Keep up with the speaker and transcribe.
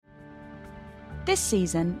This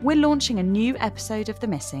season, we're launching a new episode of The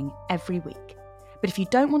Missing every week. But if you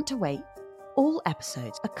don't want to wait, all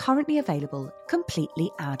episodes are currently available completely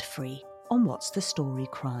ad-free on What's the Story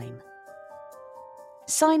Crime.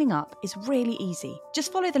 Signing up is really easy.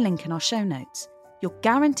 Just follow the link in our show notes. You're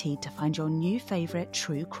guaranteed to find your new favourite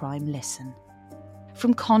true crime listen.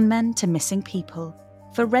 From con men to missing people,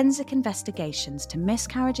 forensic investigations to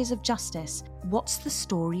miscarriages of justice, What's the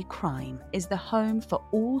Story Crime is the home for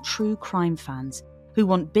all true crime fans who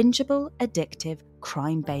want bingeable, addictive,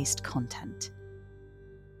 crime-based content.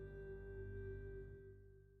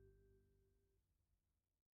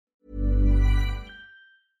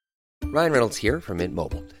 Ryan Reynolds here from Mint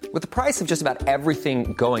Mobile. With the price of just about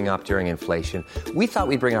everything going up during inflation, we thought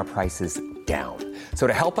we'd bring our prices down. So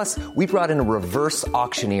to help us, we brought in a reverse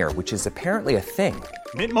auctioneer, which is apparently a thing.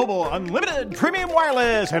 Mint Mobile Unlimited Premium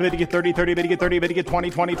Wireless. How to get 30, 30, how to get 30, how to get 20,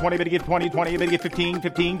 20, 20, how to get 20, 20, how to get 15,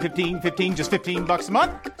 15, 15, 15, just $15 a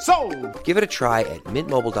month? Sold! Give it a try at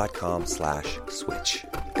mintmobile.com/switch.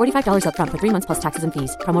 $45 up front for 3 months plus taxes and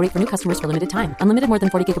fees. Promo rate for new customers for limited time. Unlimited more than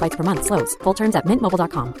 40 gigabytes per month. Slows full terms at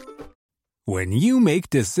mintmobile.com. When you make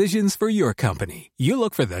decisions for your company, you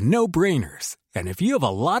look for the no-brainers. And if you have a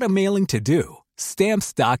lot of mailing to do,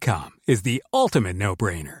 Stamps.com is the ultimate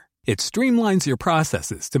no-brainer. It streamlines your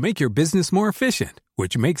processes to make your business more efficient,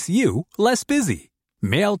 which makes you less busy.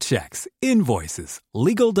 Mail checks, invoices,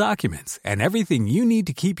 legal documents, and everything you need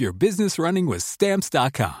to keep your business running with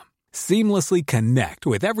Stamps.com. Seamlessly connect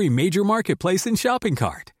with every major marketplace and shopping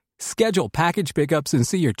cart. Schedule package pickups and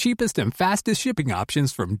see your cheapest and fastest shipping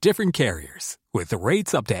options from different carriers, with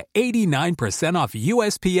rates up to 89% off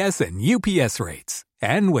USPS and UPS rates.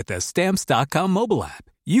 And with the Stamps.com mobile app,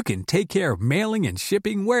 you can take care of mailing and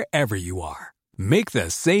shipping wherever you are. Make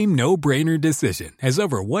the same no-brainer decision as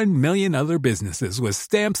over 1 million other businesses with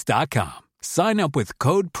Stamps.com. Sign up with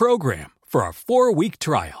code PROGRAM for a 4-week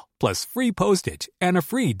trial, plus free postage and a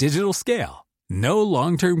free digital scale. No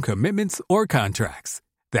long-term commitments or contracts.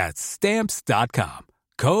 That's Stamps.com.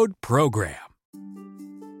 Code PROGRAM.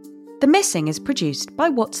 The Missing is produced by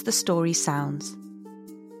What's the Story Sounds.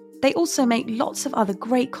 They also make lots of other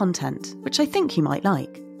great content, which I think you might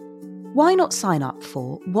like. Why not sign up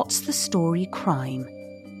for What's the Story Crime?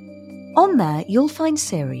 On there, you'll find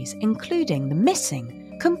series including The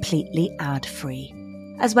Missing completely ad-free,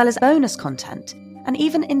 as well as bonus content and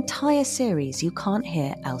even entire series you can't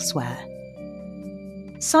hear elsewhere.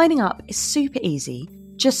 Signing up is super easy.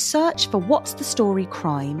 Just search for What's the Story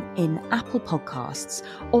Crime in Apple Podcasts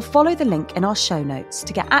or follow the link in our show notes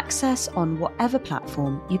to get access on whatever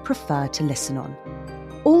platform you prefer to listen on.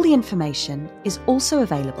 All the information is also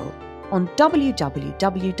available on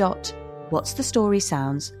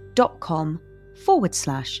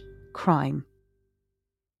www.what'sthestorysounds.com/crime.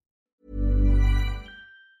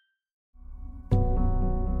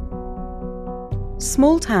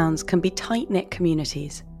 Small towns can be tight-knit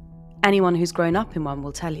communities. Anyone who's grown up in one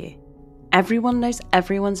will tell you. Everyone knows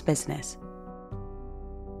everyone's business.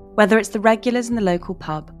 Whether it's the regulars in the local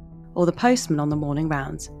pub or the postman on the morning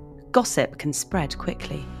rounds, gossip can spread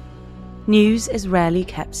quickly. News is rarely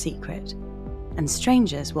kept secret, and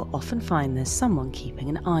strangers will often find there's someone keeping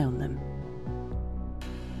an eye on them.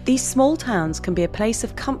 These small towns can be a place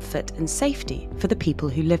of comfort and safety for the people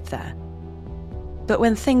who live there. But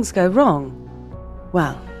when things go wrong,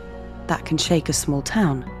 well, that can shake a small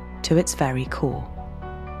town to its very core.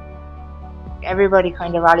 Everybody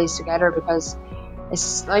kind of rallies together because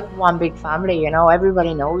it's like one big family, you know,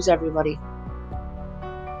 everybody knows everybody.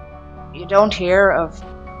 You don't hear of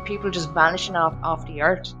people just vanishing off the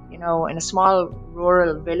earth, you know, in a small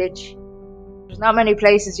rural village. There's not many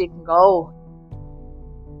places you can go.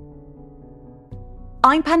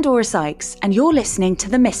 I'm Pandora Sykes, and you're listening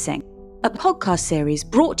to The Missing, a podcast series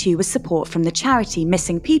brought to you with support from the charity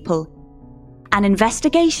Missing People and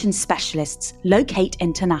investigation specialists Locate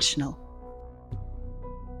International.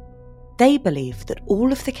 They believe that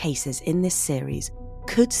all of the cases in this series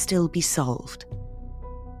could still be solved.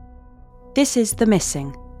 This is The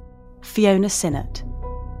Missing, Fiona Sinnott.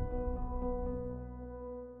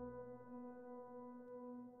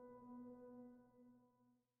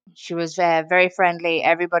 She was very friendly.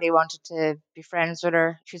 Everybody wanted to be friends with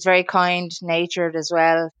her. She was very kind-natured as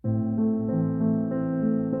well.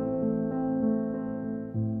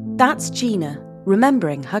 That's Gina,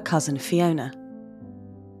 remembering her cousin Fiona.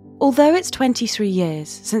 Although it's 23 years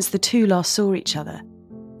since the two last saw each other,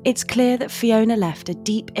 it's clear that Fiona left a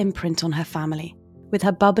deep imprint on her family with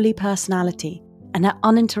her bubbly personality and her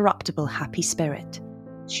uninterruptible happy spirit.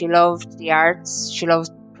 She loved the arts, she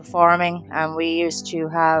loved performing, and we used to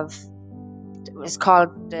have It was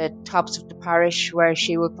called the Tops of the Parish, where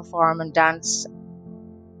she would perform and dance.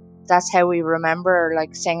 That's how we remember her,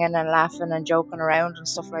 like singing and laughing and joking around and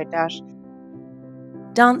stuff like that.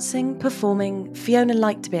 Dancing, performing, Fiona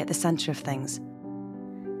liked to be at the centre of things.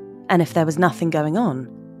 And if there was nothing going on,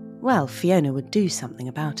 well, Fiona would do something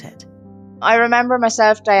about it. I remember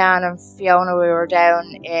myself, Diane and Fiona, we were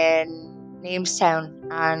down in Neamstown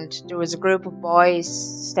and there was a group of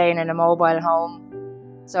boys staying in a mobile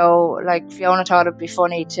home. So, Fiona thought it'd be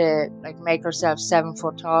funny to, make herself 7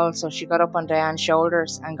 foot tall. So she got up on Diane's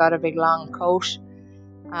shoulders and got a big long coat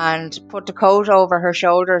and put the coat over her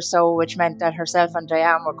shoulders, which meant that herself and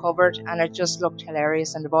Diane were covered, and it just looked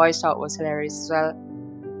hilarious, and the boys thought it was hilarious as well.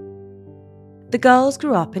 The girls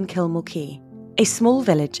grew up in Kilmore-Quay, a small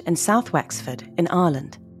village in South Wexford in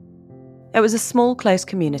Ireland. It was a small, close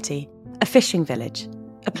community, a fishing village,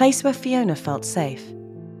 a place where Fiona felt safe.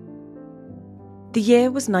 The year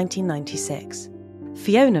was 1996.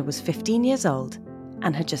 Fiona was 15 years old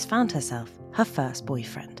and had just found herself her first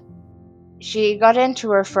boyfriend. She got into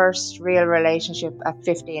her first real relationship at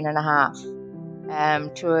 15 and a half,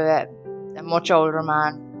 to a much older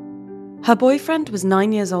man. Her boyfriend was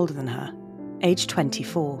 9 years older than her, aged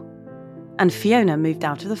 24, and Fiona moved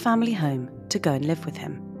out of the family home to go and live with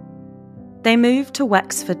him. They moved to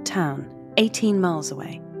Wexford town, 18 miles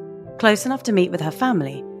away, close enough to meet with her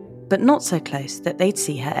family, but not so close that they'd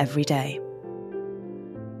see her every day.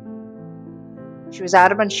 She was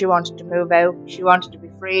adamant she wanted to move out, she wanted to be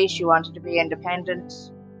free, she wanted to be independent.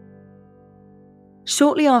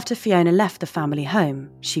 Shortly after Fiona left the family home,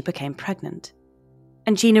 she became pregnant.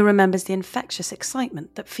 And Gina remembers the infectious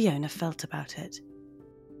excitement that Fiona felt about it.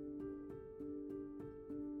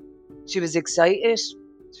 She was excited.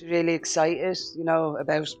 She was really excited,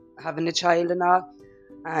 about having a child and all.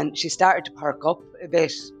 And she started to perk up a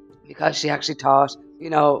bit because she actually thought,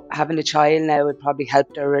 having a child now would probably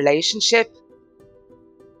help their relationship.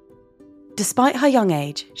 Despite her young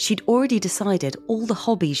age, she'd already decided all the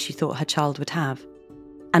hobbies she thought her child would have,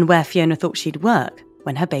 and where Fiona thought she'd work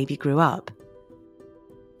when her baby grew up.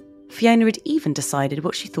 Fiona had even decided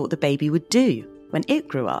what she thought the baby would do when it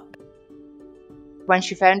grew up. When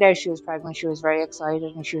she found out she was pregnant, she was very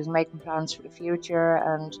excited and she was making plans for the future.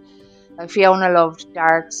 And Fiona loved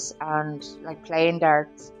darts and playing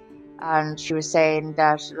darts. And she was saying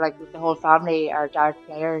that the whole family are dart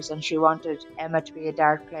players, and she wanted Emma to be a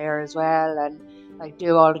dart player as well, and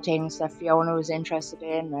do all the things that Fiona was interested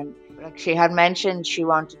in. And she had mentioned she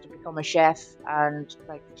wanted to become a chef, and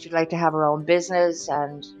she'd like to have her own business,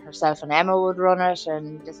 and herself and Emma would run it.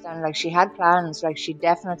 And just then she had plans. She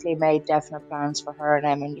definitely made definite plans for her and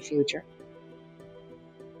Emma in the future.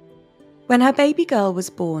 When her baby girl was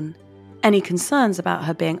born, any concerns about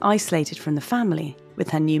her being isolated from the family with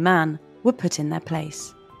her new man were put in their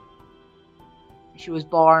place. She was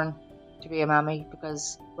born to be a mammy,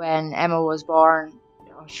 because when Emma was born,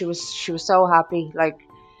 she was so happy.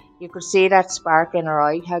 You could see that spark in her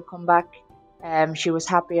eye had come back. She was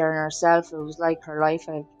happier in herself. It was like her life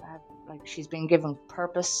had she's been given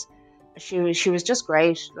purpose. She was just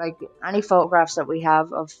great. Any photographs that we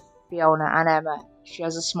have of Fiona and Emma, she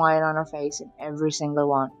has a smile on her face in every single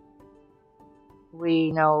one.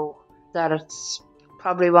 We know that it's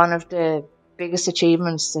probably one of the biggest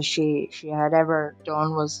achievements that she had ever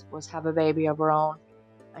done was have a baby of her own.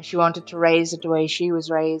 And she wanted to raise it the way she was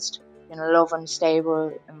raised, in a loving,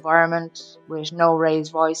 stable environment with no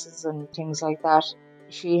raised voices and things like that.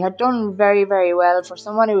 She had done very, very well for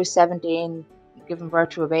someone who was 17, giving birth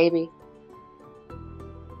to a baby.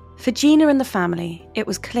 For Gina and the family, it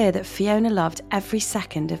was clear that Fiona loved every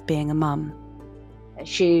second of being a mum.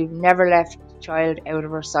 She never left the child out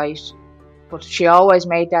of her sight, but she always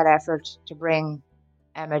made that effort to bring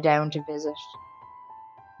Emma down to visit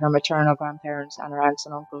her maternal grandparents and her aunts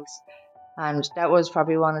and uncles. And that was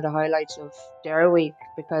probably one of the highlights of their week,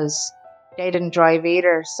 because they didn't drive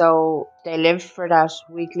either, so they lived for that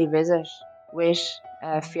weekly visit with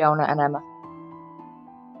Fiona and Emma.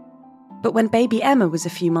 But when baby Emma was a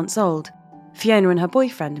few months old, Fiona and her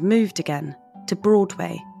boyfriend moved again to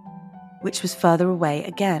Broadway, which was further away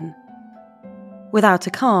again. Without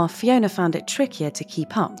a car, Fiona found it trickier to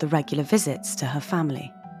keep up the regular visits to her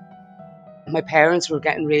family. My parents were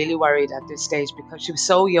getting really worried at this stage because she was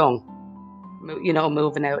so young,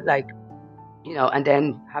 moving out, and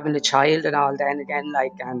then having a child and all then again,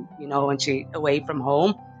 and she away from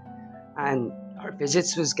home, and her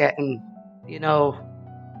visits was getting,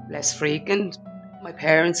 less frequent. My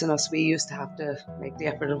parents and us, we used to have to make the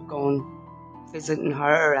effort of going visiting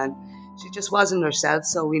her, and she just wasn't herself,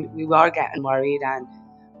 so we were getting worried, and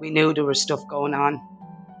we knew there was stuff going on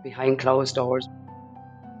behind closed doors.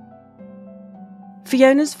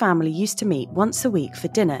 Fiona's family used to meet once a week for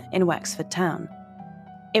dinner in Wexford town.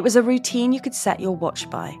 It was a routine you could set your watch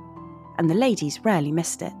by, and the ladies rarely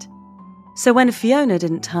missed it. So when Fiona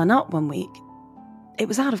didn't turn up one week, it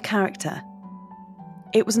was out of character.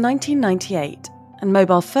 It was 1998, and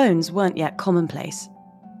mobile phones weren't yet commonplace.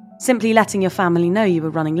 Simply letting your family know you were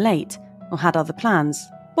running late or had other plans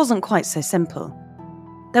wasn't quite so simple.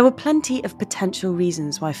 There were plenty of potential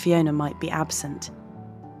reasons why Fiona might be absent.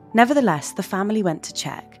 Nevertheless, the family went to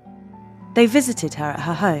check. They visited her at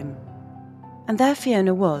her home. And there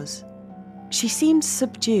Fiona was. She seemed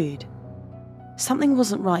subdued. Something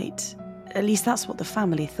wasn't right. At least that's what the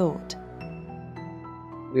family thought.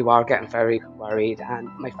 We were getting very worried, and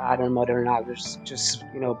my father and mother-in-law was just,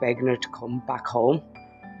 begging her to come back home.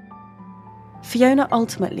 Fiona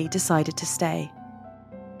ultimately decided to stay.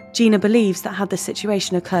 Gina believes that had the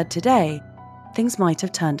situation occurred today, things might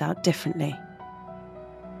have turned out differently.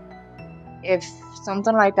 If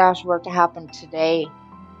something like that were to happen today,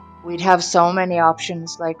 we'd have so many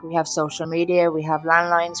options. Like, we have social media, we have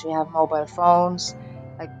landlines, we have mobile phones.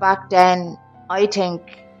 Like, back then, I think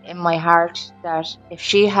in my heart that if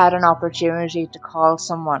she had an opportunity to call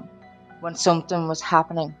someone when something was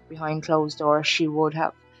happening behind closed doors, she would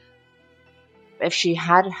have. If she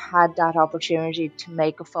had had that opportunity to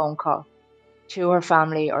make a phone call to her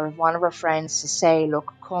family or one of her friends to say,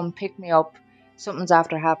 look, come pick me up, something's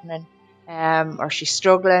after happening, or she's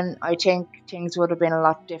struggling, I think things would have been a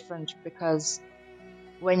lot different, because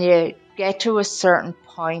when you get to a certain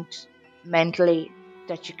point mentally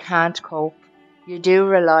that you can't cope, you do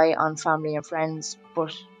rely on family and friends,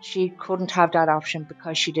 but she couldn't have that option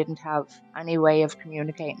because she didn't have any way of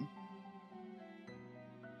communicating.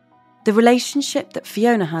 The relationship that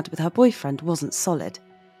Fiona had with her boyfriend wasn't solid.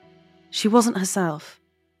 She wasn't herself.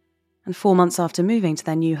 And 4 months after moving to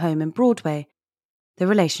their new home in Broadway, the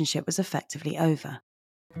relationship was effectively over.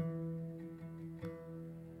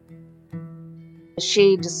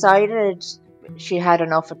 She decided she had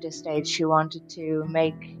enough at this stage. She wanted to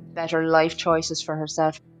make better life choices for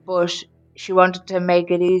herself, but she wanted to make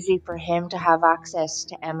it easy for him to have access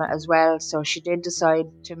to Emma as well. So she did decide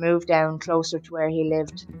to move down closer to where he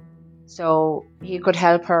lived, so he could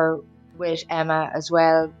help her with Emma as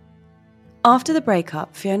well. After the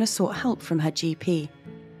breakup, Fiona sought help from her GP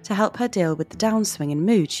to help her deal with the downswing in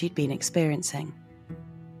mood she'd been experiencing.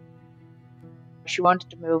 She wanted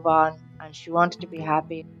to move on and she wanted to be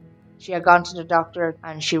happy. She had gone to the doctor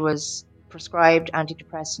and she was prescribed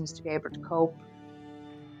antidepressants to be able to cope.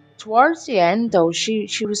 Towards the end, though, she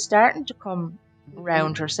was starting to come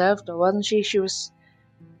round herself, though, wasn't she?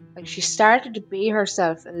 She started to be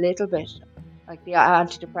herself a little bit. Like, the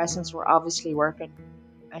antidepressants were obviously working,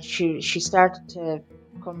 and she started to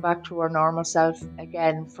come back to her normal self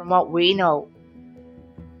again, from what we know.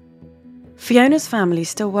 Fiona's family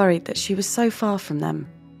still worried that she was so far from them.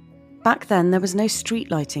 Back then, there was no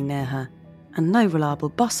street lighting near her, and no reliable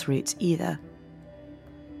bus routes either.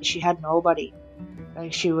 She had nobody.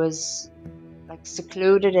 She was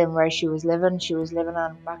secluded in where she was living. She was living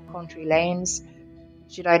on backcountry lanes.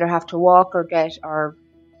 She'd either have to walk or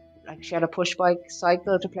she had a push bike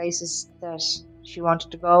cycle to places that she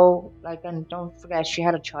wanted to go. And don't forget, she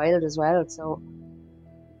had a child as well. So,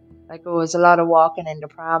 it was a lot of walking in the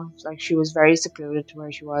pram. She was very secluded to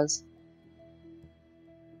where she was.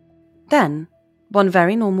 Then, one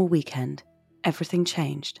very normal weekend, everything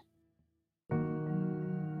changed.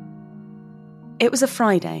 It was a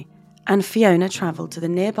Friday, and Fiona travelled to the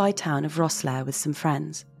nearby town of Rosslare with some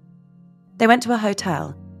friends. They went to a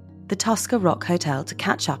hotel, the Tusker Rock Hotel, to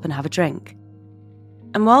catch up and have a drink.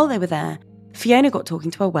 And while they were there, Fiona got talking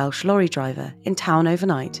to a Welsh lorry driver in town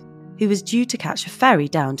overnight who was due to catch a ferry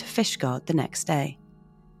down to Fishguard the next day.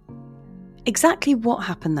 Exactly what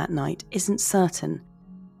happened that night isn't certain,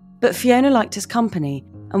 but Fiona liked his company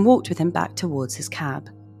and walked with him back towards his cab.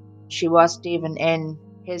 She wasn't even in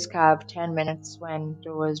his cab 10 minutes when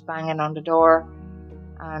there was banging on the door,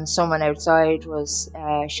 and someone outside was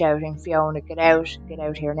shouting, "Fiona, get out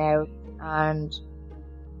here now." And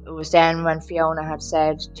it was then when Fiona had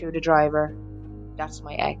said to the driver, "That's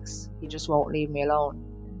my ex, he just won't leave me alone."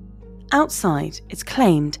 Outside, it's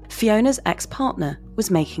claimed Fiona's ex-partner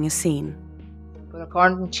was making a scene. But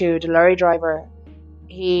according to the lorry driver,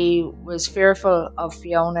 he was fearful of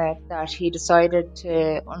Fiona, that he decided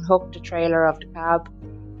to unhook the trailer of the cab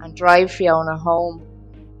and drive Fiona home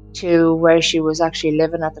to where she was actually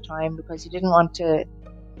living at the time, because he didn't want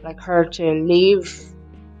her to leave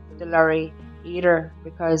the lorry either,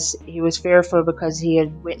 because he was fearful, because he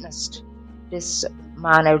had witnessed this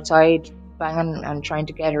man outside banging and trying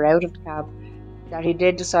to get her out of the cab, that he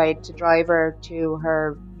did decide to drive her to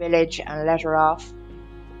her village and let her off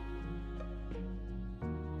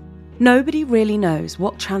Nobody really knows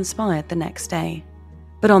what transpired the next day,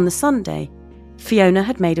 but on the Sunday, Fiona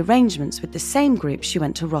had made arrangements with the same group she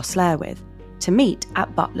went to Rosslare with to meet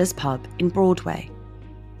at Butler's pub in Broadway.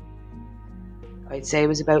 I'd say it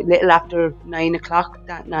was about little after 9 o'clock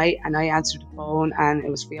that night, and I answered the phone, and it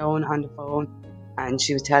was Fiona on the phone, and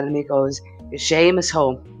she was telling me, goes, "Is Seamus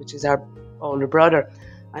home?" which is our older brother.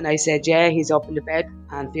 And I said, "Yeah, he's up in the bed."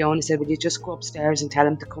 And Fiona said, "Will you just go upstairs and tell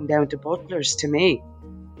him to come down to Butler's to me?"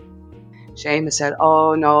 Seamus said,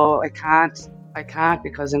 "Oh no, I can't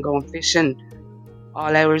because I'm going fishing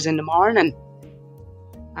all hours in the morning."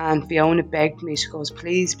 And Fiona begged me, she goes,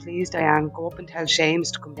 please Diane, go up and tell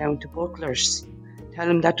Seamus to come down to Butler's. Tell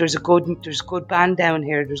him that there's good band down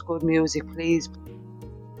here, there's good music, please.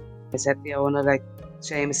 I said, Fiona, like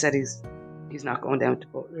Seamus said, he's not going down to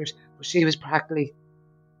Butler's. But she was practically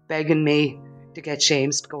begging me to get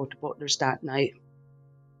Seamus to go to Butler's that night.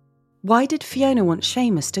 Why did Fiona want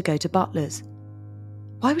Seamus to go to Butler's?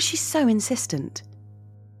 Why was she so insistent?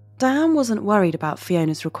 Diane wasn't worried about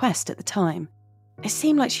Fiona's request at the time. It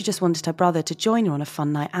seemed like she just wanted her brother to join her on a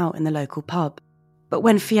fun night out in the local pub. But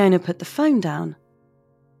when Fiona put the phone down,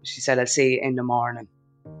 she said, "I'll see you in the morning."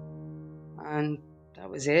 And that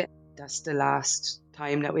was it. That's the last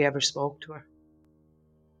time that we ever spoke to her.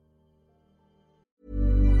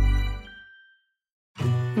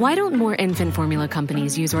 Why don't more infant formula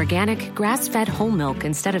companies use organic, grass-fed whole milk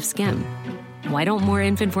instead of skim? Why don't more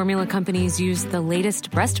infant formula companies use the latest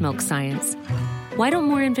breast milk science? Why don't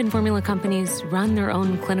more infant formula companies run their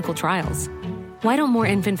own clinical trials? Why don't more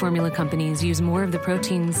infant formula companies use more of the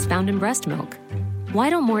proteins found in breast milk? Why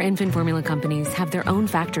don't more infant formula companies have their own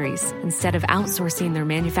factories instead of outsourcing their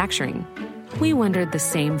manufacturing? We wondered the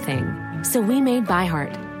same thing. So we made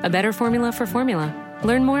ByHeart, a better formula for formula.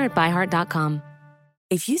 Learn more at byheart.com.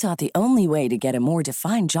 If you thought the only way to get a more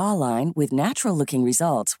defined jawline with natural-looking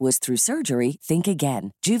results was through surgery, think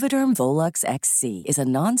again. Juvederm Volux XC is a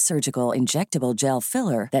non-surgical injectable gel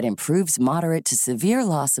filler that improves moderate to severe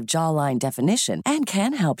loss of jawline definition and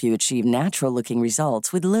can help you achieve natural-looking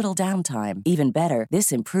results with little downtime. Even better,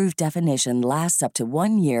 this improved definition lasts up to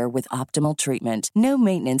 1 year with optimal treatment. No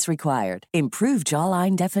maintenance required. Improve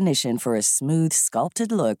jawline definition for a smooth,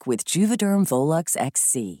 sculpted look with Juvederm Volux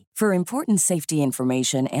XC. For important safety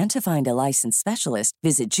information and to find a licensed specialist,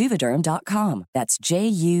 visit Juvederm.com. That's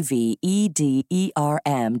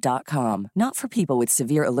Juvederm.com. Not for people with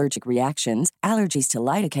severe allergic reactions, allergies to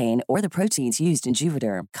lidocaine, or the proteins used in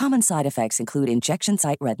Juvederm. Common side effects include injection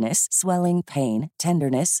site redness, swelling, pain,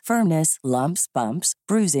 tenderness, firmness, lumps, bumps,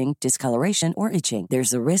 bruising, discoloration, or itching.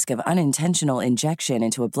 There's a risk of unintentional injection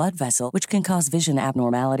into a blood vessel, which can cause vision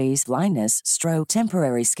abnormalities, blindness, stroke,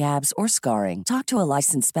 temporary scabs, or scarring. Talk to a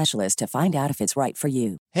licensed specialist to find out if it's right for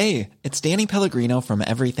you. Hey, it's Danny Pellegrino from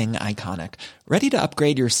Everything Iconic. Ready to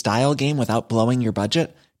upgrade your style game without blowing your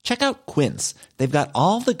budget? Check out Quince. They've got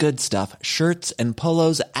all the good stuff, shirts and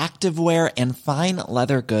polos, activewear, and fine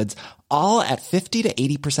leather goods, all at 50 to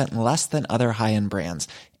 80% less than other high-end brands.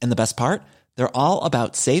 And the best part? They're all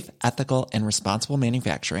about safe, ethical, and responsible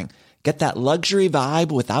manufacturing. Get that luxury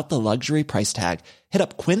vibe without the luxury price tag. Hit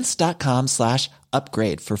up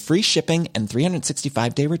quince.com/upgrade for free shipping and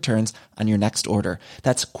 365-day returns on your next order.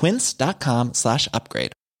 That's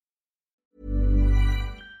quince.com/upgrade.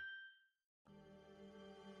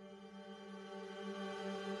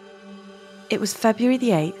 it was February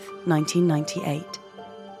the 8th, 1998.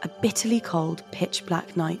 A bitterly cold,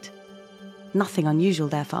 pitch-black night. Nothing unusual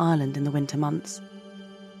there for Ireland in the winter months.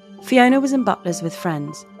 Fiona was in Butler's with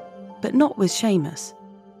friends, but not with Seamus.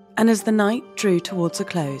 And as the night drew towards a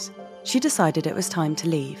close, she decided it was time to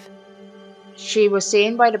leave. She was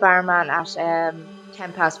seen by the barman at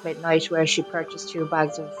 10 past midnight, where she purchased 2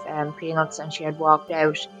 bags of peanuts, and she had walked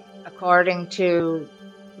out. According to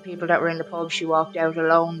the people that were in the pub, she walked out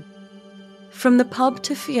alone. From the pub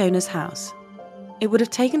to Fiona's house, it would have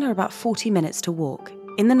taken her about 40 minutes to walk,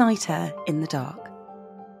 in the night air, in the dark.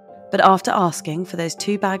 But after asking for those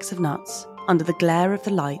 2 bags of nuts, under the glare of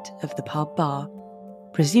the light of the pub bar,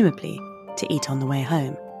 presumably to eat on the way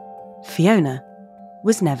home, Fiona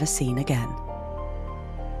was never seen again.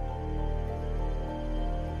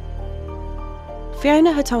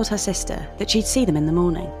 Fiona had told her sister that she'd see them in the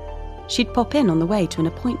morning. She'd pop in on the way to an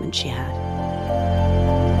appointment she had.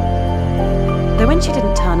 Though when she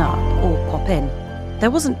didn't turn up or pop in, there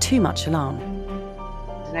wasn't too much alarm.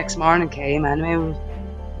 The next morning came, and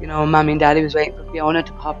Mummy and Daddy was waiting for Fiona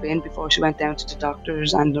to pop in before she went down to the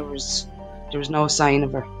doctors, and there was no sign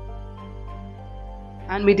of her.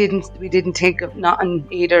 And we didn't think of nothing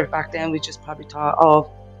either back then. We just probably thought, oh,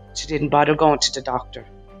 she didn't bother going to the doctor.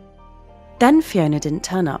 Then Fiona didn't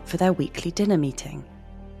turn up for their weekly dinner meeting.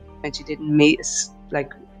 And she didn't meet us,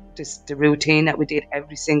 like the routine that we did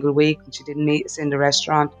every single week. And she didn't meet us in the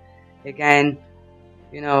restaurant again.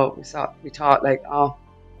 You know, we thought like, oh,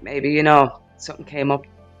 maybe, you know, something came up.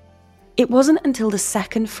 It wasn't until the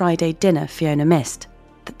second Friday dinner Fiona missed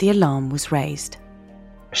that the alarm was raised.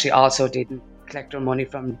 She also didn't collect her money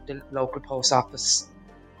from the local post office.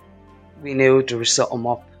 We knew there was something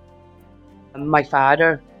up. And my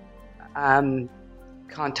father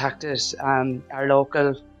contacted our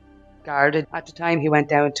local guard. At the time, he went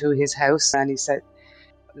down to his house and he said,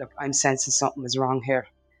 look, I'm sensing something is wrong here.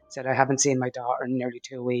 He said, I haven't seen my daughter in nearly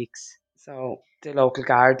 2 weeks. So the local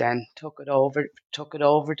guard then took it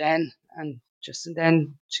over then, and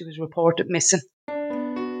then she was reported missing.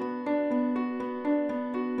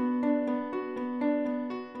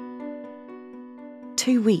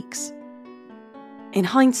 "2 weeks. In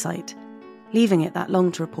hindsight, leaving it that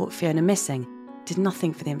long to report Fiona missing did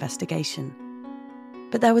nothing for the investigation.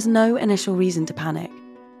 But there was no initial reason to panic.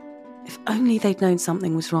 If only they'd known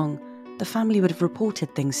something was wrong, the family would have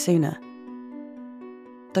reported things sooner.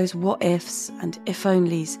 Those what-ifs and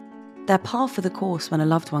if-onlys, they're par for the course when a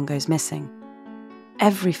loved one goes missing.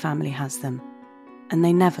 Every family has them, and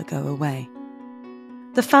they never go away.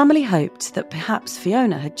 The family hoped that perhaps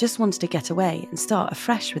Fiona had just wanted to get away and start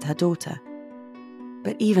afresh with her daughter.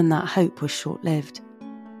 But even that hope was short-lived.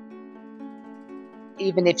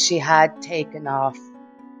 Even if she had taken off,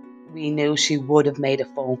 we knew she would have made a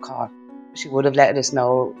phone call. She would have let us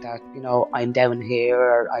know that, you know, I'm down here,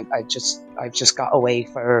 or I've just got away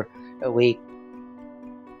for a week.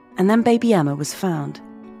 And then baby Emma was found,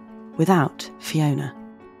 without Fiona.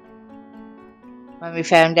 When we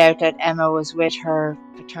found out that Emma was with her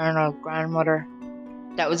paternal grandmother,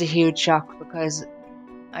 that was a huge shock, because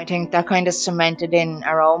I think that kind of cemented in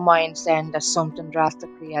our own minds then that something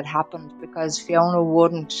drastically had happened, because Fiona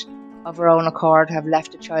wouldn't, of her own accord, have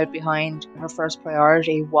left a child behind. Her first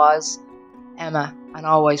priority was Emma, and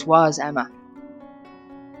always was Emma.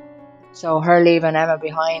 So her leaving Emma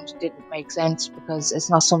behind didn't make sense, because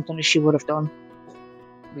it's not something that she would have done.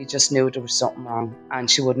 We just knew there was something wrong, and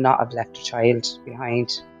she would not have left a child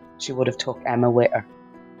behind. She would have took Emma with her.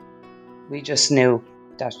 We just knew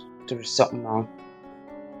that there was something wrong.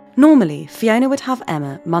 Normally, Fiona would have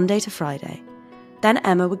Emma Monday to Friday. Then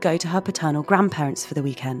Emma would go to her paternal grandparents for the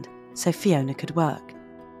weekend, so Fiona could work.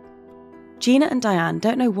 Gina and Diane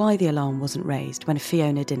don't know why the alarm wasn't raised when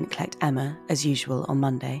Fiona didn't collect Emma, as usual, on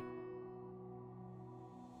Monday.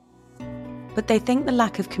 But they think the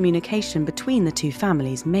lack of communication between the two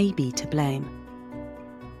families may be to blame.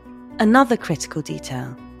 Another critical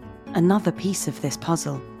detail, another piece of this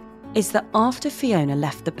puzzle, is that after Fiona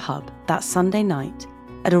left the pub that Sunday night,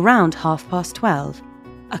 at around 12:30,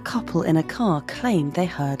 a couple in a car claimed they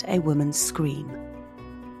heard a woman scream.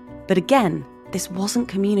 But again, this wasn't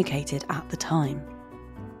communicated at the time.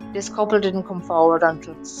 This couple didn't come forward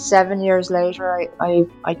until 7 years later,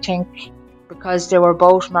 I think, because they were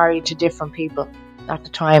both married to different people at the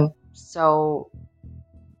time. So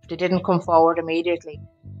they didn't come forward immediately.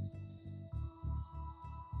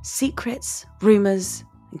 Secrets, rumours,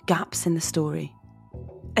 and gaps in the story.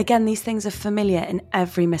 Again, these things are familiar in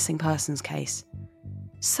every missing persons case.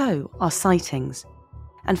 So are sightings.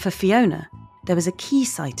 And for Fiona, there was a key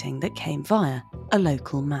sighting that came via a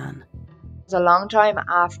local man. It was a long time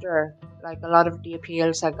after, like, a lot of the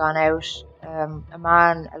appeals had gone out.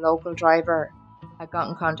 A local driver, had got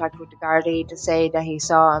in contact with the Gardaí to say that he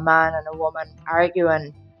saw a man and a woman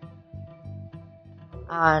arguing.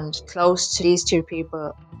 And close to these two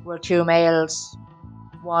people were two males.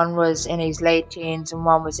 One was in his late teens and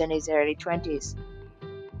one was in his early 20s.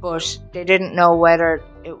 But they didn't know whether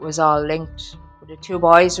it was all linked. The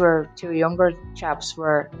two younger chaps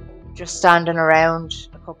were just standing around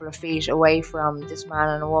a couple of feet away from this man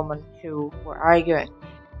and a woman who were arguing.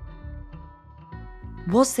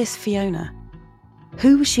 Was this Fiona?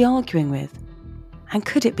 Who was she arguing with? And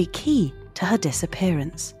could it be key to her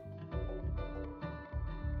disappearance?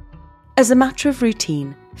 As a matter of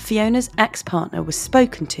routine, Fiona's ex-partner was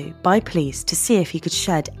spoken to by police to see if he could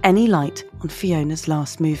shed any light on Fiona's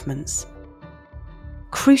last movements.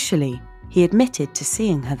 Crucially, he admitted to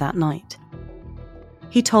seeing her that night.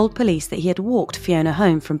 He told police that he had walked Fiona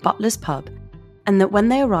home from Butler's pub, and that when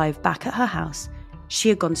they arrived back at her house, she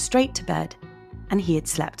had gone straight to bed and he had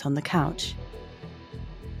slept on the couch.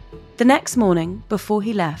 The next morning, before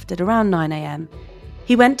he left at around 9 a.m,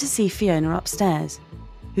 he went to see Fiona upstairs,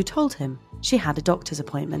 who told him she had a doctor's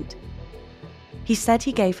appointment. He said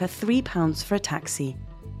he gave her £3 for a taxi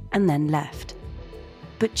and then left.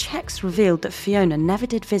 But checks revealed that Fiona never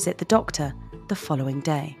did visit the doctor the following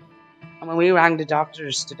day. And when we rang the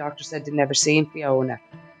doctor said they'd never seen Fiona.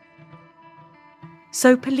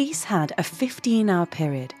 So police had a 15-hour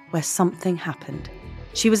period where something happened.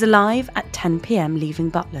 She was alive at 10 p.m. leaving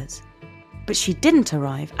Butler's, but she didn't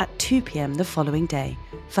arrive at 2 p.m. the following day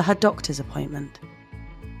for her doctor's appointment.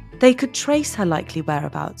 They could trace her likely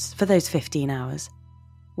whereabouts for those 15 hours,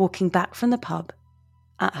 walking back from the pub,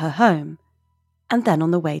 at her home, and then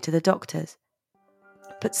on the way to the doctor's.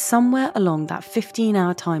 But somewhere along that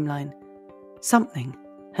 15-hour timeline, something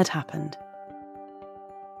had happened.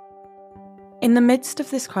 In the midst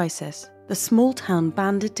of this crisis, the small town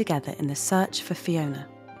banded together in the search for Fiona.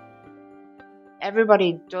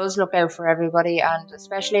 Everybody does look out for everybody, and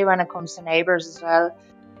especially when it comes to neighbours as well.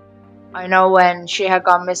 I know when she had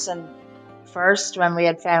gone missing first, when we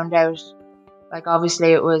had found out, like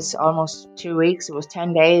obviously it was almost 2 weeks, it was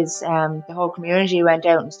 10 days, the whole community went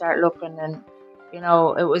out and started looking, and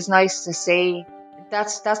it was nice to see.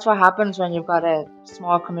 That's what happens when you've got a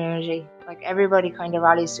small community. Like everybody kind of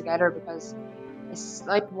rallies together because it's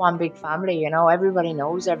like one big family, everybody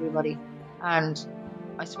knows everybody. And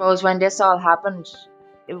I suppose when this all happened,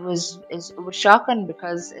 it was shocking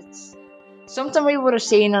because it's something we would have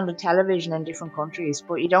seen on the television in different countries,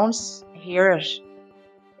 but you don't hear it.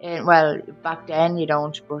 Well, back then you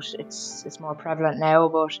don't, but it's more prevalent now.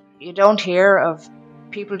 But you don't hear of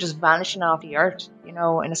people just vanishing off the earth, in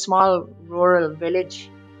a small rural village.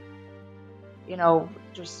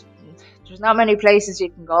 There's not many places you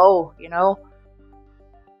can go,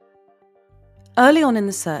 Early on in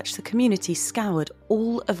the search, the community scoured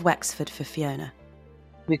all of Wexford for Fiona.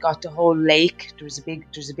 We got the whole lake. There's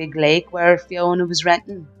a big lake where Fiona was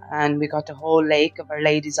renting, and we got the whole lake of Our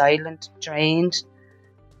Lady's Island drained.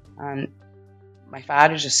 And my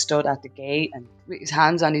father just stood at the gate and with his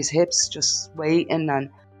hands on his hips, just waiting. And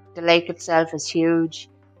the lake itself is huge,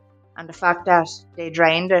 and the fact that they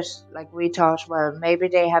drained it, like we thought, well, maybe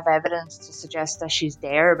they have evidence to suggest that she's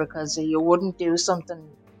there, because you wouldn't do something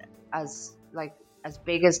as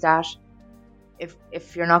big as that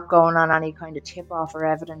if you're not going on any kind of tip-off or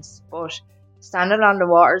evidence. But standing on the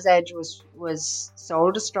water's edge was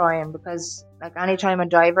soul destroying, because like any time a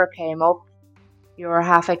diver came up, you were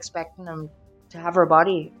half expecting them to have her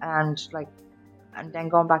body, and then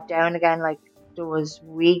going back down again. Like there was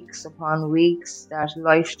weeks upon weeks that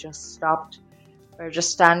life just stopped. We were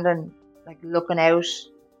just standing, like looking out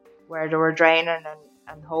where they were draining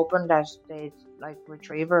and hoping that they'd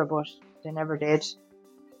retrieve her, but they never did.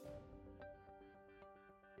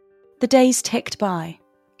 The days ticked by.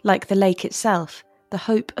 Like the lake itself, the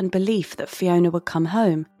hope and belief that Fiona would come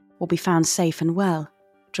home or be found safe and well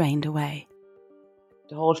drained away.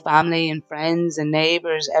 The whole family and friends and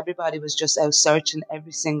neighbours, everybody was just out searching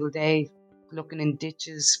every single day, looking in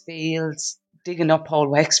ditches, fields, digging up whole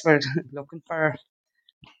Wexford, looking for her.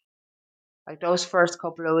 Like those first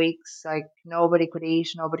couple of weeks, nobody could eat,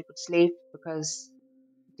 nobody could sleep, because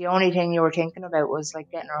the only thing you were thinking about was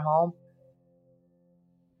getting her home.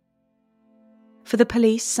 For the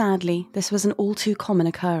police, sadly, this was an all too common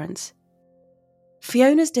occurrence.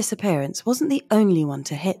 Fiona's disappearance wasn't the only one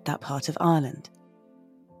to hit that part of Ireland.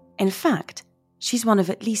 In fact, she's one of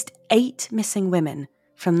at least 8 missing women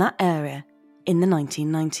from that area in the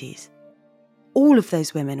 1990s. All of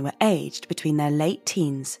those women were aged between their late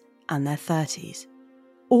teens and their 30s.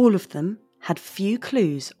 All of them had few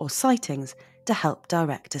clues or sightings to help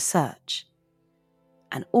direct a search.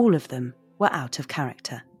 And all of them were out of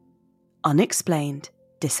character. Unexplained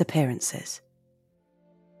disappearances.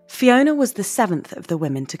 Fiona was the 7th of the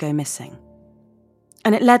women to go missing.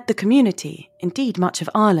 And it led the community, indeed much of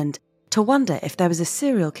Ireland, to wonder if there was a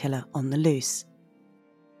serial killer on the loose.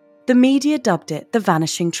 The media dubbed it the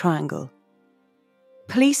Vanishing Triangle.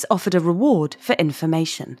 Police offered a reward for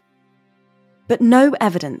information. But no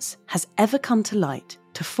evidence has ever come to light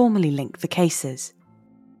to formally link the cases.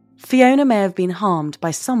 Fiona may have been harmed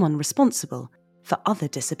by someone responsible for other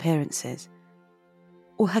disappearances.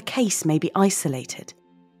 Or her case may be isolated.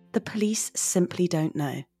 The police simply don't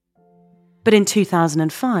know. But in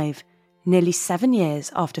 2005, nearly 7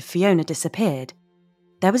 years after Fiona disappeared,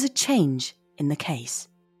 there was a change in the case.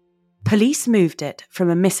 Police moved it from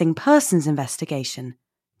a missing persons investigation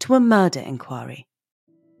to a murder inquiry.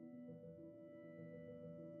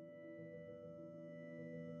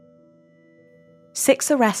 Six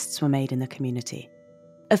arrests were made in the community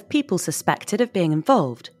of people suspected of being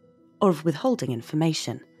involved or of withholding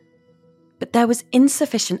information. But there was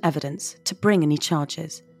insufficient evidence to bring any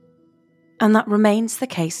charges. And that remains the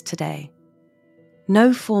case today.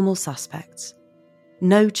 No formal suspects.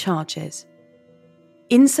 No charges.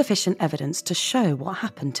 Insufficient evidence to show what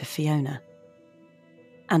happened to Fiona.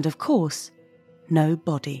 And of course, no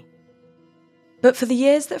body. But for the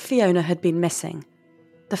years that Fiona had been missing,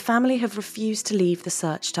 the family have refused to leave the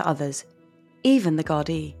search to others, even the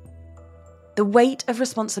Gardaí. The weight of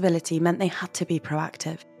responsibility meant they had to be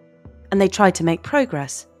proactive, and they tried to make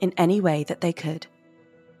progress in any way that they could.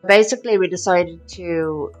 Basically, we decided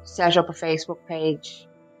to set up a Facebook page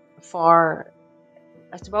for,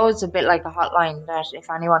 I suppose, a bit like a hotline, that if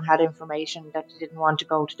anyone had information that they didn't want to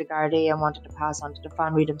go to the Gardaí and wanted to pass on to the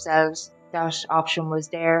family themselves, that option was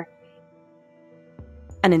there.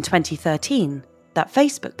 And in 2013, that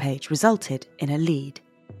Facebook page resulted in a lead.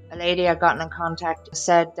 A lady had gotten in contact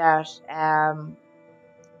said that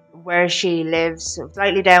where she lives,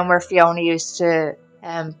 slightly down where Fiona used to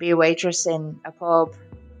be a waitress in a pub,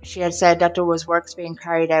 she had said that there was works being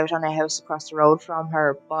carried out on a house across the road from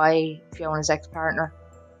her by Fiona's ex-partner.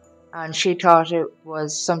 And she thought it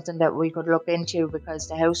was something that we could look into because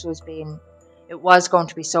the house was going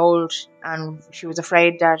to be sold, and she was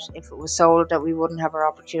afraid that if it was sold that we wouldn't have our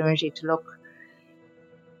opportunity to look.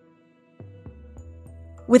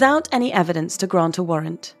 Without any evidence to grant a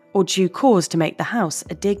warrant or due cause to make the house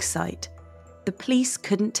a dig site, the police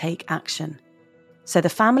couldn't take action. So the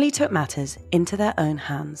family took matters into their own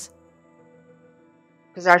hands.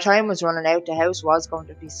 Because our time was running out, the house was going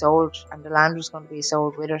to be sold and the land was going to be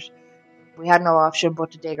sold with it. We had no option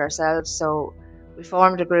but to dig ourselves, so we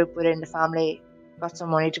formed a group within the family, got some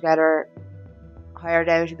money together, hired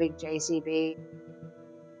out a big JCB.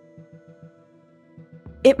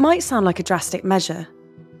 It might sound like a drastic measure,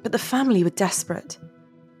 but the family were desperate,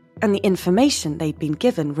 and the information they'd been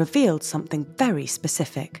given revealed something very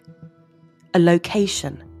specific. A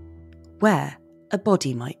location where a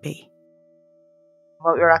body might be.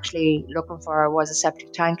 What we were actually looking for was a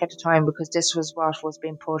septic tank at the time, because this was what was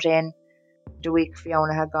being put in the week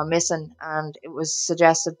Fiona had gone missing, and it was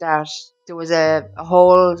suggested that there was a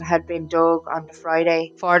hole had been dug on the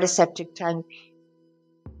Friday for the septic tank.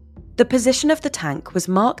 The position of the tank was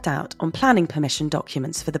marked out on planning permission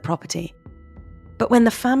documents for the property. But when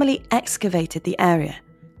the family excavated the area,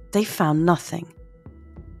 they found nothing.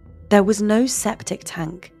 There was no septic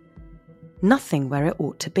tank, nothing where it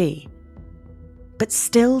ought to be. But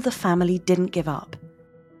still the family didn't give up.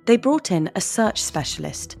 They brought in a search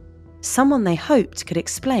specialist, someone they hoped could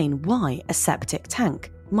explain why a septic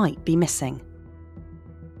tank might be missing.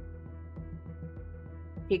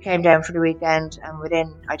 He came down for the weekend, and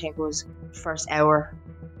within, I think it was the first hour,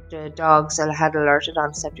 the dogs had alerted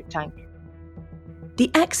on the septic tank. The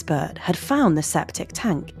expert had found the septic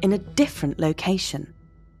tank in a different location.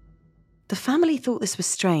 The family thought this was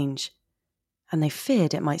strange, and they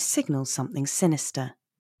feared it might signal something sinister.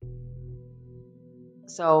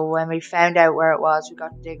 So when we found out where it was, we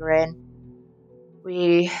got the digger in.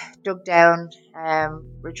 We dug down,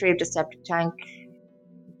 retrieved the septic tank,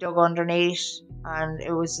 dug underneath, and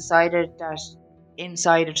it was decided that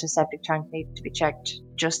inside of the septic tank needed to be checked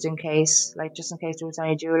just in case there was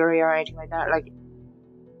any jewellery or anything like that.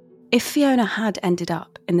 If Fiona had ended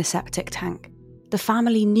up in the septic tank, the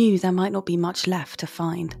family knew there might not be much left to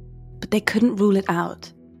find, but they couldn't rule it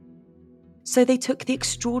out. So they took the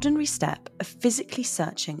extraordinary step of physically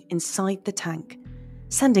searching inside the tank,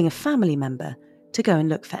 sending a family member to go and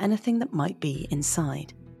look for anything that might be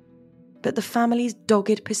inside. But the family's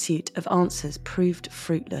dogged pursuit of answers proved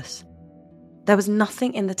fruitless. There was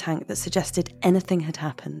nothing in the tank that suggested anything had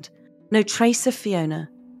happened, no trace of Fiona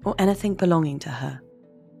or anything belonging to her.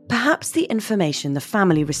 Perhaps the information the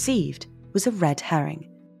family received was a red herring.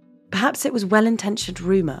 Perhaps it was well-intentioned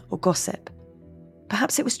rumour or gossip.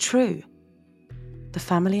 Perhaps it was true. The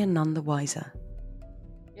family are none the wiser.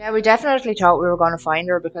 Yeah, we definitely thought we were going to find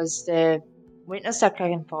her, because the witness that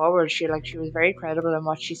came forward, she was very credible in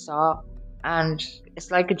what she saw. And it's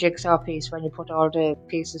like a jigsaw piece. When you put all the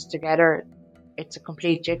pieces together, it's a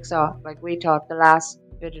complete jigsaw. We thought the last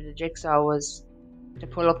bit of the jigsaw was to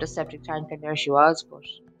pull up the septic tank, and there she was, but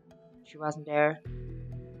she wasn't there.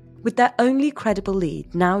 With their only credible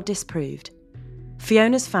lead now disproved,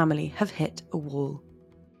 Fiona's family have hit a wall.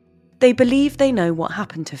 They believe they know what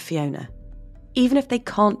happened to Fiona, even if they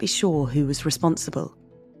can't be sure who was responsible.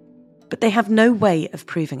 But they have no way of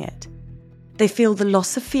proving it. They feel the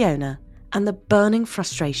loss of Fiona and the burning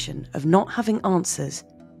frustration of not having answers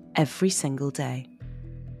every single day.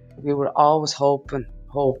 We were always hoping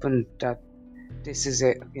that this is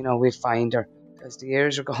it, we'd find her. As the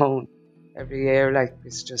years are going, every year,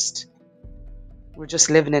 we're just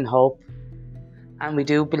living in hope. And we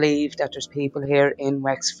do believe that there's people here in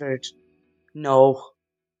Wexford know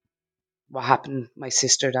what happened to my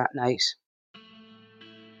sister that night.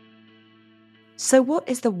 So what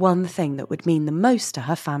is the one thing that would mean the most to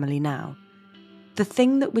her family now? The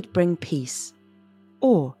thing that would bring peace,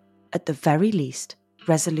 or, at the very least,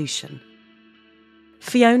 resolution?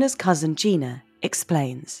 Fiona's cousin Gina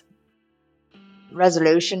explains.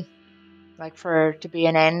 Resolution, like for it to be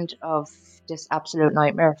an end of this absolute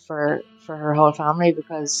nightmare for her whole family,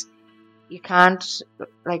 because you can't,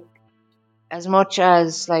 like, as much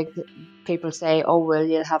as like people say, oh well,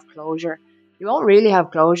 you'll have closure, you won't really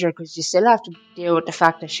have closure, because you still have to deal with the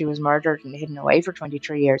fact that she was murdered and hidden away for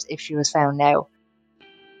 23 years if she was found now.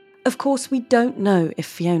 Of course, we don't know if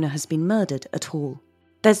Fiona has been murdered at all.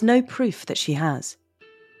 There's no proof that she has.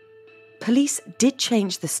 Police did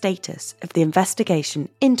change the status of the investigation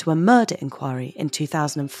into a murder inquiry in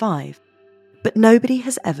 2005, but nobody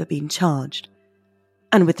has ever been charged.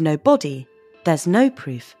 And with no body, there's no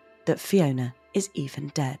proof that Fiona is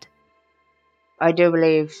even dead. I do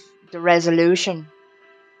believe the resolution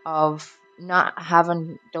of not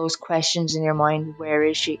having those questions in your mind, where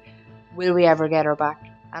is she? Will we ever get her back?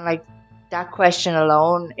 And like that question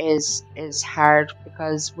alone is hard,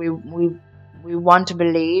 because we want to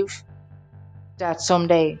believe that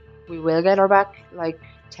someday we will get her back, like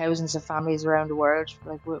thousands of families around the world,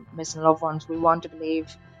 like with missing loved ones. We want to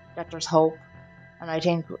believe that there's hope. And I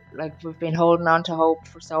think like we've been holding on to hope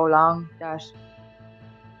for so long that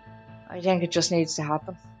I think it just needs to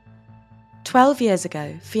happen. 12 years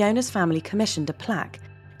ago, Fiona's family commissioned a plaque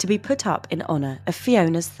to be put up in honour of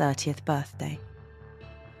Fiona's 30th birthday.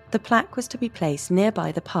 The plaque was to be placed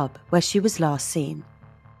nearby the pub where she was last seen.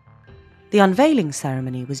 The unveiling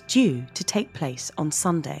ceremony was due to take place on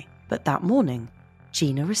Sunday, but that morning,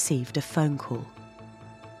 Gina received a phone call.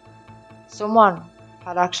 Someone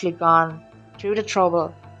had actually gone through the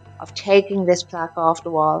trouble of taking this plaque off the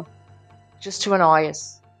wall just to annoy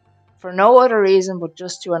us. For no other reason but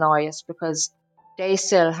just to annoy us, because they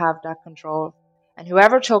still have that control. And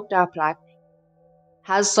whoever took that plaque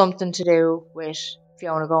has something to do with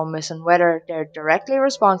Fiona going missing, whether they're directly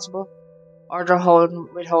responsible or they're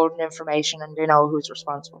withholding information and they know who's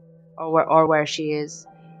responsible or where she is.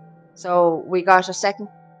 So we got a second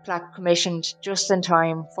plaque commissioned just in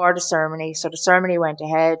time for the ceremony. So the ceremony went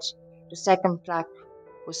ahead. The second plaque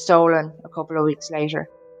was stolen a couple of weeks later.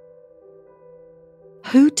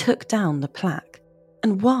 Who took down the plaque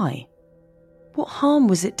and why? What harm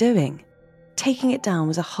was it doing? Taking it down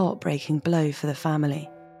was a heartbreaking blow for the family.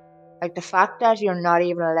 Like the fact that you're not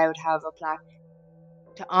even allowed to have a plaque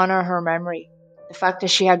to honour her memory. The fact that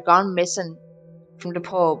she had gone missing from the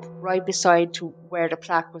pub right beside to where the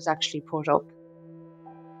plaque was actually put up.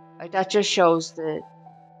 Like that just shows the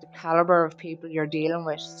calibre of people you're dealing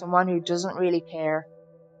with. Someone who doesn't really care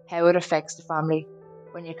how it affects the family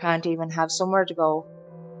when you can't even have somewhere to go.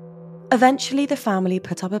 Eventually, the family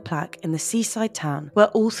put up a plaque in the seaside town where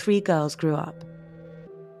all three girls grew up.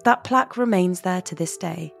 That plaque remains there to this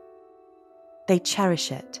day. They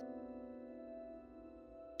cherish it.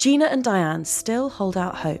 Gina and Diane still hold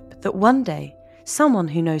out hope that one day, someone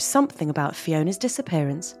who knows something about Fiona's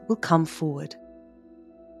disappearance will come forward.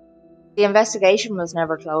 The investigation was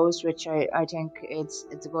never closed, which I think it's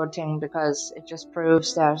a good thing, because it just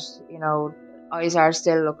proves that, you know, eyes are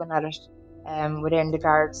still looking at it within the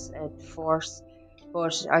guards force.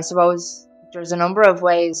 But I suppose there's a number of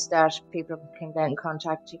ways that people can get in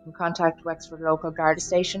contact. You can contact Wexford Local Garda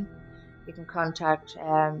Station. You can contact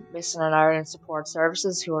Missing in Ireland Support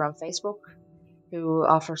Services, who are on Facebook, who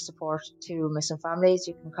offer support to missing families.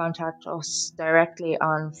 You can contact us directly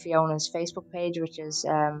on Fiona's Facebook page, which is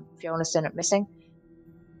Fiona Sinnott Missing.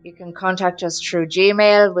 You can contact us through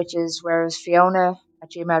Gmail, which is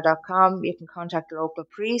whereisfiona@gmail.com. You can contact a local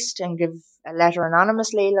priest and give a letter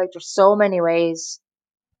anonymously. Like, there's so many ways.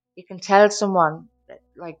 You can tell someone,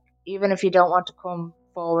 like, even if you don't want to come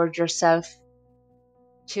forward yourself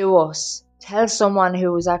to us, tell someone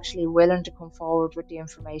who is actually willing to come forward with the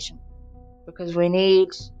information, because we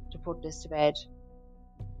need to put this to bed.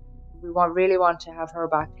 We really want to have her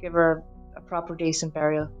back, give her a proper, decent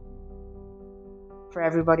burial, for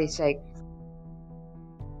everybody's sake.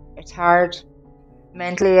 It's hard.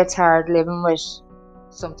 Mentally, it's hard living with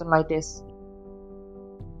something like this.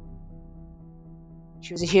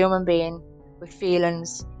 She was a human being with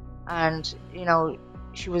feelings, and, you know,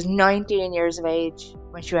 she was 19 years of age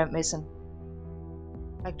when she went missing.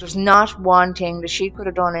 Like, there's not one thing that she could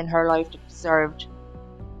have done in her life that deserved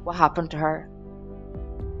what happened to her.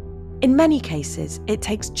 In many cases, it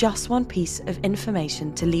takes just one piece of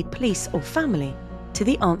information to lead police or family to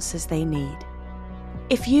the answers they need.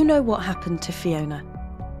 If you know what happened to Fiona,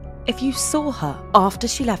 if you saw her after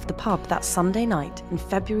she left the pub that Sunday night in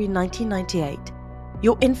February 1998,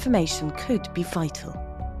 your information could be vital.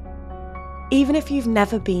 Even if you've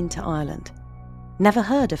never been to Ireland, never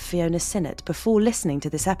heard of Fiona Sinnott before listening to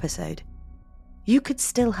this episode, you could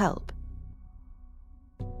still help.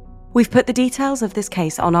 We've put the details of this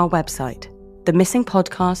case on our website,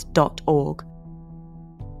 themissingpodcast.org.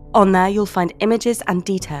 On there you'll find images and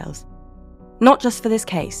details, not just for this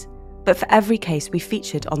case, but for every case we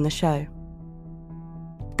featured on the show.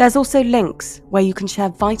 There's also links where you can share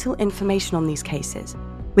vital information on these cases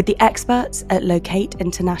with the experts at Locate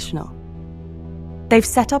International. They've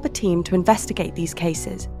set up a team to investigate these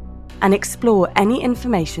cases and explore any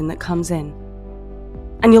information that comes in.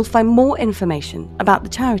 And you'll find more information about the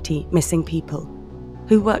charity Missing People,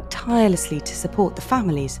 who work tirelessly to support the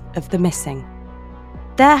families of the missing.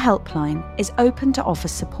 Their helpline is open to offer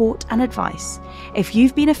support and advice if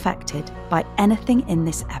you've been affected by anything in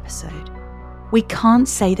this episode. We can't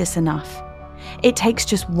say this enough. It takes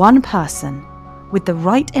just one person with the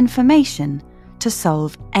right information to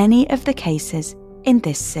solve any of the cases in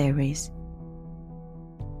this series.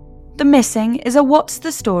 The Missing is a What's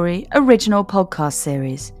the Story original podcast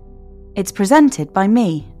series. It's presented by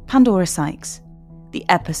me, Pandora Sykes. The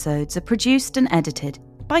episodes are produced and edited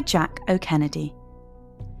by Jack O'Kennedy.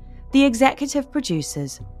 The executive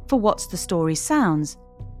producers for What's the Story Sounds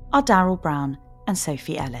are Daryl Brown and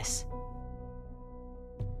Sophie Ellis.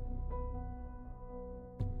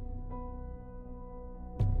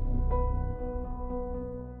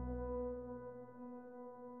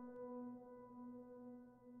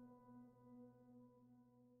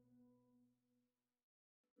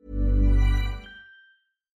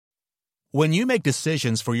 When you make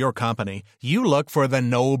decisions for your company, you look for the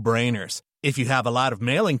no-brainers. If you have a lot of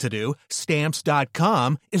mailing to do,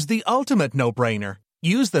 Stamps.com is the ultimate no-brainer.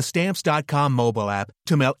 Use the Stamps.com mobile app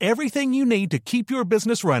to mail everything you need to keep your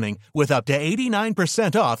business running with up to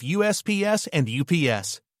 89% off USPS and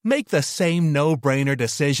UPS. Make the same no-brainer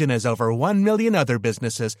decision as over 1 million other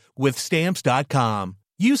businesses with Stamps.com.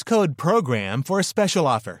 Use code PROGRAM for a special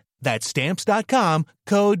offer. That's Stamps.com,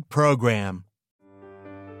 code PROGRAM.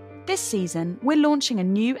 This season, we're launching a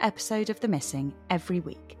new episode of The Missing every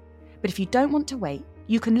week. But if you don't want to wait,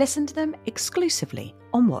 you can listen to them exclusively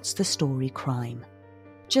on What's the Story Crime.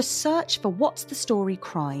 Just search for What's the Story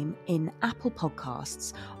Crime in Apple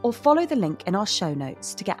Podcasts or follow the link in our show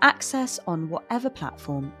notes to get access on whatever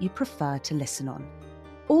platform you prefer to listen on.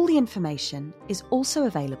 All the information is also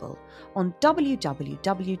available on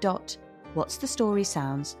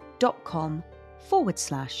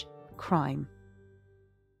www.whatsthestorysounds.com/crime.